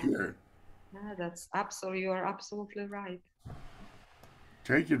 is here. Yeah, that's absolutely, you are absolutely right.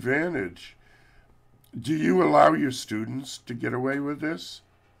 Take advantage. Do you allow your students to get away with this?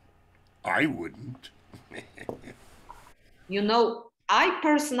 I wouldn't. You know, I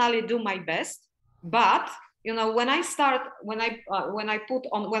personally do my best, but you know, when I start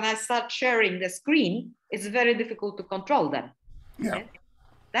sharing the screen, it's very difficult to control them. Yeah. Okay?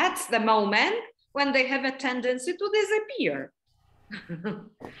 That's the moment when they have a tendency to disappear.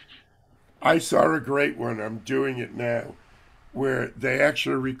 I saw a great one. I'm doing it now, where they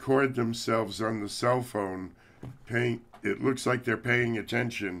actually record themselves on the cell phone. It looks like they're paying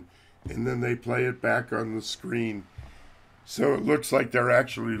attention, and then they play it back on the screen. So it looks like they're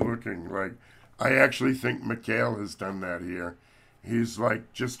actually looking. Like, I actually think Mikhail has done that here. He's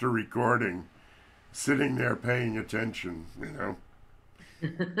like just a recording, sitting there paying attention, you know.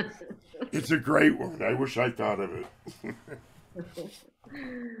 It's a great one. I wish I thought of it.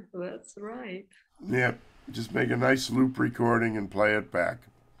 That's right. Yeah, just make a nice loop recording and play it back.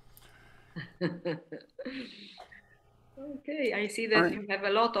 Okay, I see that you have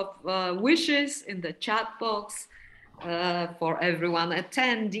a lot of wishes in the chat box for everyone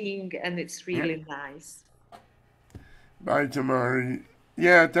attending, and it's really nice. Bye, Tamari.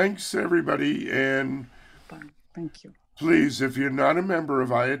 Yeah, thanks, everybody. And thank you. Please, if you're not a member of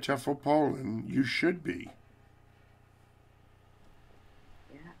IATEFL Poland, you should be.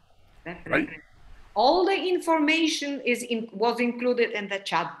 Yeah, definitely. Right? All the information was included in the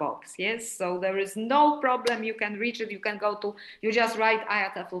chat box. Yes, so there is no problem. You can reach it. You can you just write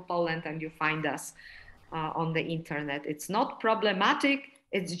IATEFL Poland and you find us on the internet. It's not problematic.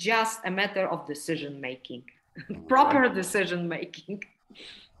 It's just a matter of decision making, proper decision making.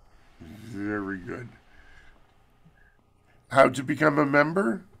 Very good. How to become a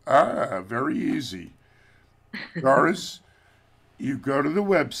member? Very easy. Doris, you go to the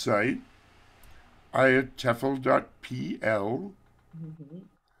website, IATEFL.pl,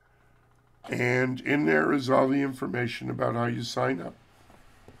 and in there is all the information about how you sign up.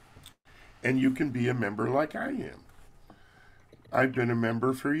 And you can be a member like I am. I've been a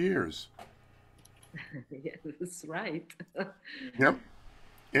member for years. Yes, that's right. Yep.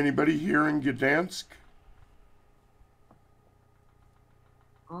 Anybody here in Gdansk?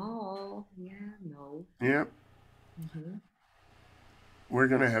 Oh, yeah, no. Yep. We're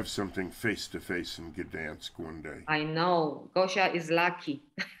going to have something face-to-face in Gdansk one day. I know. Gosia is lucky.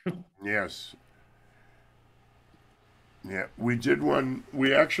 Yes. Yeah, we did one.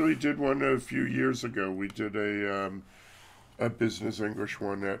 We actually did one a few years ago. We did a business English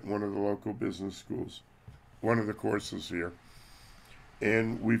one at one of the local business schools, one of the courses here.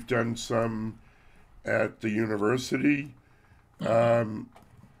 And we've done some at the university. I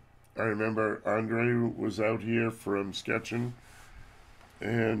remember Andre was out here from Sketchin,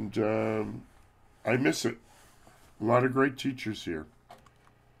 and I miss it. A lot of great teachers here.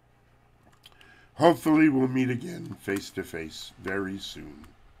 Hopefully we'll meet again face-to-face very soon.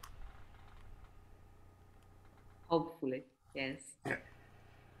 Hopefully, yes. Yeah.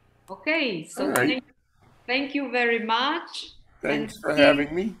 Okay, so right. thank you very much. Thanks for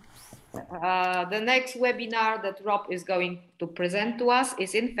having me. The next webinar that Rob is going to present to us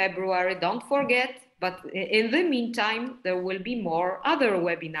is in February. Don't forget, but in the meantime, there will be more other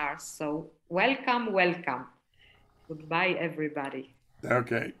webinars. So welcome, welcome. Goodbye, everybody.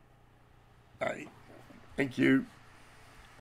 Okay. Bye. Thank you.